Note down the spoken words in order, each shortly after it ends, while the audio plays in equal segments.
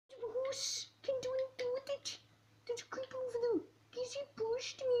house. Can't do anything with it. There's a creeper over there. Guess he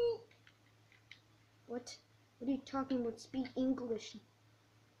pushed me. What? What are you talking about? Speak English.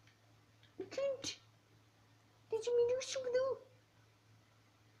 I can't. There's a medusa over there.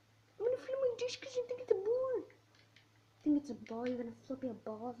 I'm gonna flip my dish because I think it's a ball. I think it's a ball. You're gonna flip your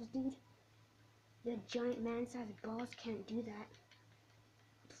balls, dude. Your giant man-sized balls can't do that.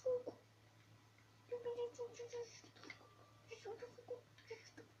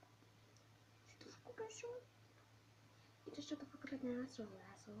 Just shut the fuck up and asshole.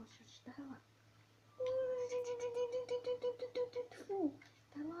 Shut the hell up.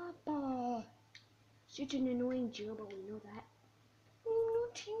 Such an annoying Joe, but we know that. Oh,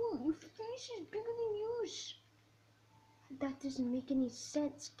 not you. Your face is bigger than yours. That doesn't make any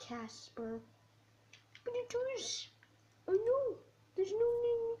sense, Casper. But it does. I know. There's no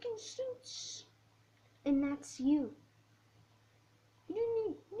name making sense. And that's you.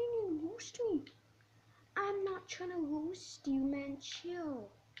 You didn't roast me. I'm not trying to roast you, man. Chill.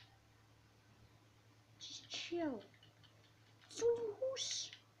 Just chill. It's only a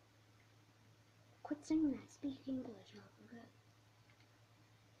horse. Quit saying that. Speak English, motherfucker.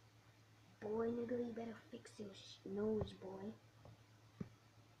 Boy, nigga, you better fix your nose, boy.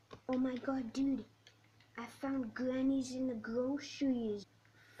 Oh my god, dude. I found Granny's in the groceries.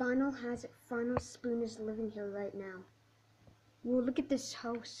 Final has it. Final Spoon is living here right now. Whoa, look at this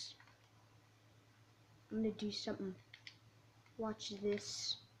house. I'm gonna do something. Watch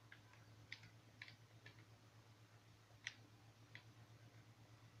this.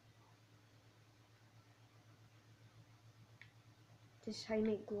 This is how you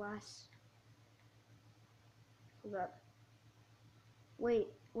make glass. Hold up. Wait,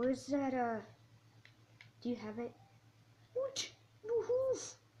 where's that, do you have it? What? No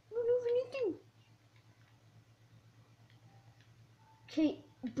hoof. I don't have anything. Okay,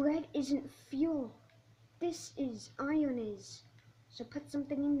 bread isn't fuel. This is, iron is. So put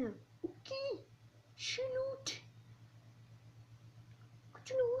something in there. Okay, chill out. Could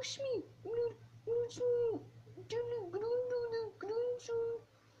you not wash me?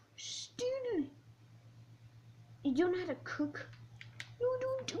 Still. You don't know how to cook? No,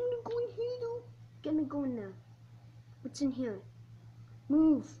 don't. I'm gonna go in here though. Get me going now. What's in here?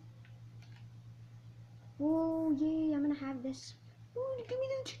 Move. Whoa, yay, I'm gonna have this. Oh, give me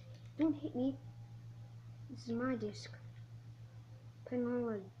that. Don't hit me. This is my disc. Putting all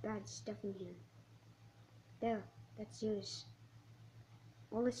the bad stuff in here. There, that's yours.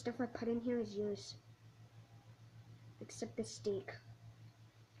 All the stuff I put in here is yours. Except the steak.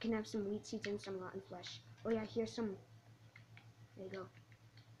 You can have some wheat seeds and some rotten flesh. Oh yeah, here's some. There you go.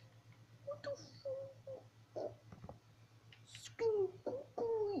 What the fuck?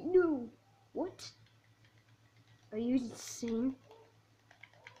 No. What? Are you insane?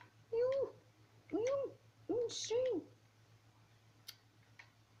 You insane.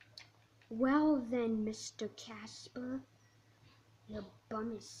 Well then, Mr. Casper. Your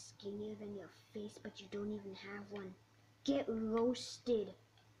bum is skinnier than your face, but you don't even have one. Get roasted.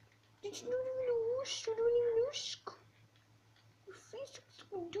 It's not even a roast, I don't even know. Your face looks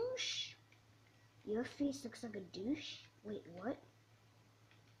like a douche. Your face looks like a douche? Wait, what?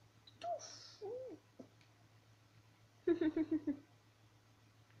 I'm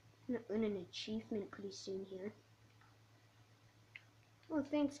gonna earn an achievement pretty soon here. Oh,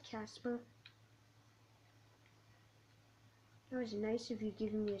 thanks, Casper. That was nice of you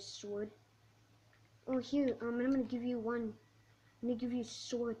giving me a sword. Oh, here, I'm gonna give you one. I'm gonna give you a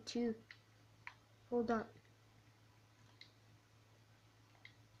sword too. Hold up.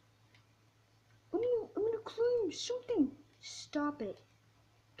 I'm gonna climb something. Stop it.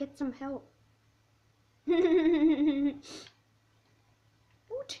 Get some help.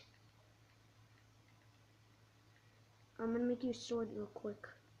 What? I'm gonna make you a sword real quick.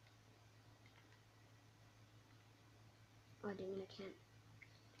 Oh, dang it, I can't.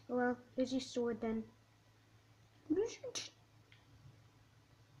 Oh well, here's your sword then. What is it?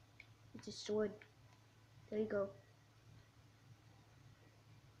 It's a sword. There you go.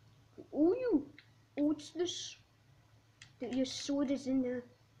 Oh, what's this? Your sword is in there.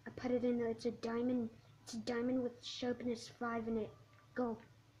 I put it in there. It's a diamond. It's a diamond with sharpness 5 in it. Go.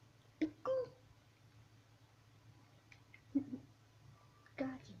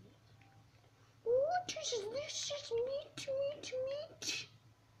 God, what is this? It's meat.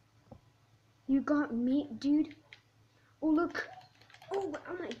 You got meat, dude? Oh, look. Oh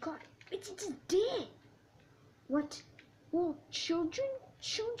my god. It's dead. What? Oh, children?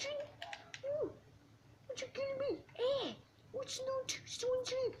 Oh, what you killing me? What's not? Someone's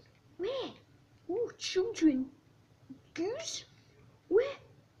here. Where? Oh, children. Goose? Where?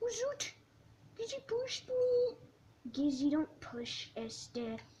 Who's it? Gizzy pushed me. Gizzy, don't push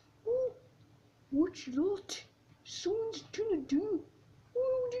Esther. Oh, what's that? Someone's gonna do.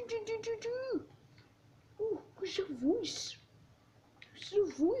 Oh, do. Oh, who's that voice? Who's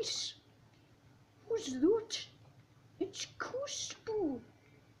the voice? Who's that? It's Casper.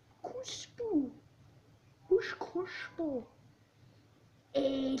 Casper. Who's Casper?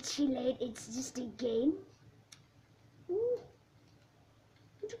 Too late. It's just a game. Oh,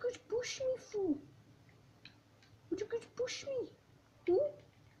 what you guys push me for? What you guys push me? Oh,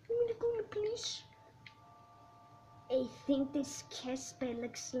 I'm gonna go to the police. I think this Casper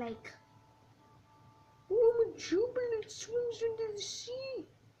looks like. Oh, I'm a jubal that swims into the sea.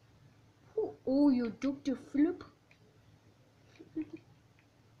 Oh, you're Dr. Philip.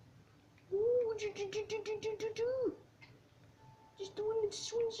 Oh, what you do? Just the one that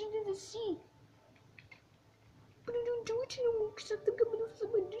swims into the sea. But I don't do it anymore because I think I'm gonna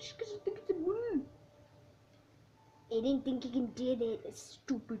flip my dish because I think it's a bird. I didn't think you can do that. It's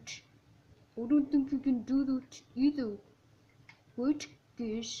stupid. I don't think you can do that either. What,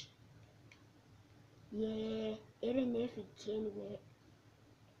 guys? Yeah, I don't know if it can work.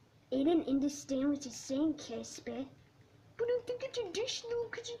 I don't understand what you're saying, Casper. But I think it's a dish now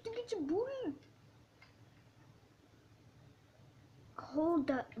because I think it's a bull.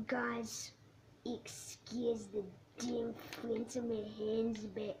 Hold up, guys. Excuse the damn flint in my hands,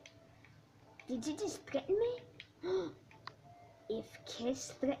 but did you just threaten me? If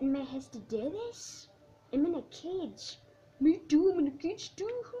Cass threatened me has to do this, I'm in a cage. Me too, I'm in a cage too.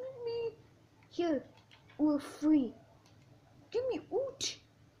 Hold me. Here, we're free. Give me out.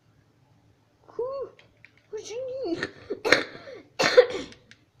 Who's in here?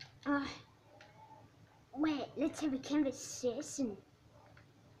 Wait, let's have a conversation.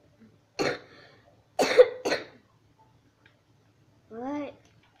 What?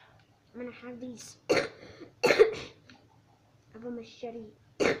 I'm gonna have these. I have a machete.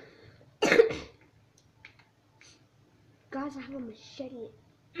 Guys, I have a machete.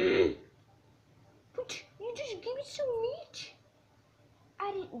 But you just gave me some meat.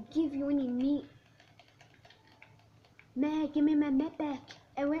 I didn't give you any meat. Man, give me my meat back.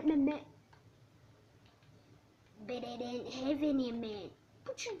 I want my meat. But I didn't have any meat.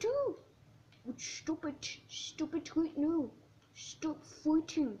 But you do. It's stupid. Stupid right now. Stop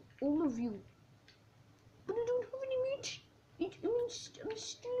fighting, all of you. But I don't have any meat. I'm still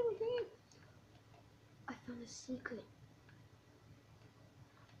in here. I found a secret.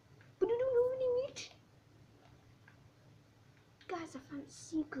 But I don't have any meat. Guys, I found a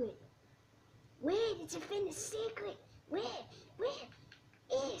secret. Where did you find the secret? Where?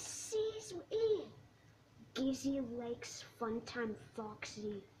 It says where? Gizzy likes Funtime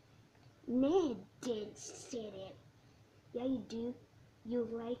Foxy. Ned did say it. Yeah, you do. You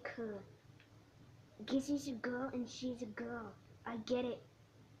like her. Gizzy's a girl and she's a girl. I get it.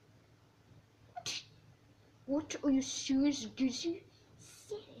 What? Are you serious, Gizzy?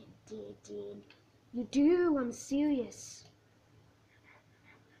 Said it, did. You do. I'm serious.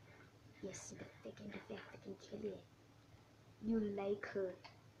 Yes, the fact I can kill you. You like her.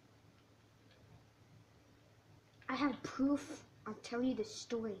 I have proof. I'll tell you the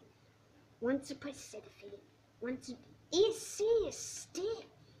story. Once a Persephone, once a step.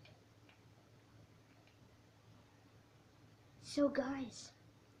 So guys,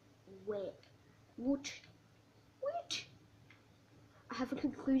 wait. What? I have a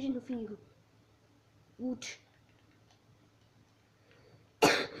conclusion for you. What?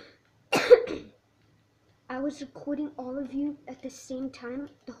 I was recording all of you at the same time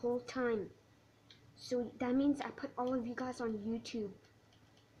the whole time. So that means I put all of you guys on YouTube.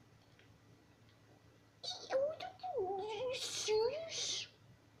 Are you serious?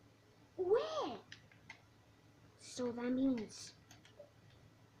 Where? So that means,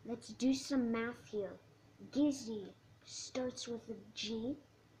 let's do some math here. Gizzy starts with a G,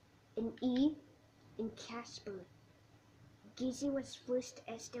 an E, and Casper. Gizzy was first,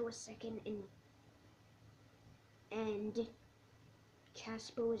 Esther was second, and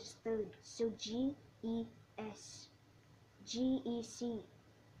Casper was third. So G-E-S. G-E-C.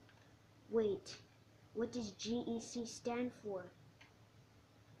 Wait, what does G-E-C stand for?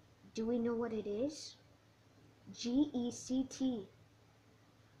 Do we know what it is? G-E-C-T.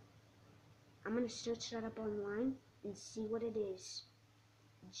 I'm gonna search that up online and see what it is.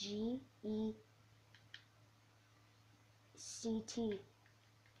 G-E-C-T.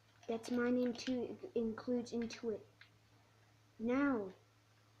 That's my name too. It includes into it. Now,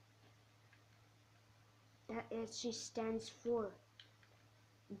 that actually stands for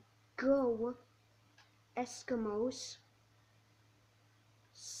Go Eskimos.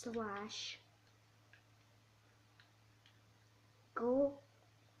 / go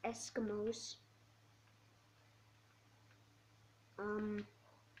Eskimos.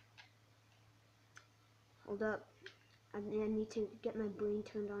 Hold up. I need to get my brain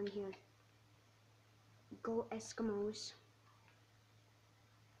turned on here. Go Eskimos.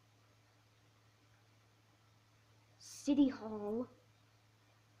 City Hall.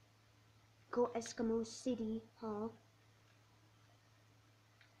 Go Eskimos City Hall. /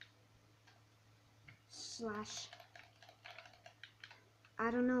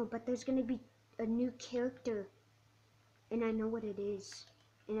 I don't know, but there's gonna be a new character. And I know what it is.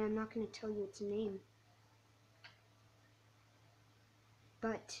 And I'm not gonna tell you its name.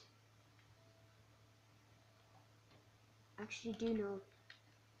 But I actually do know.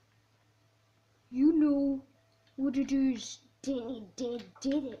 You know what it is. Did it.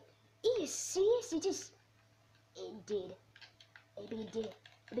 Are you serious? It did. It did.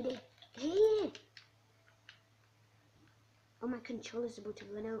 Hey! Oh, my controller's about to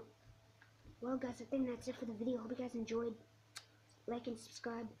run out. Well, guys, I think that's it for the video. Hope you guys enjoyed. Like and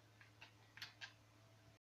subscribe.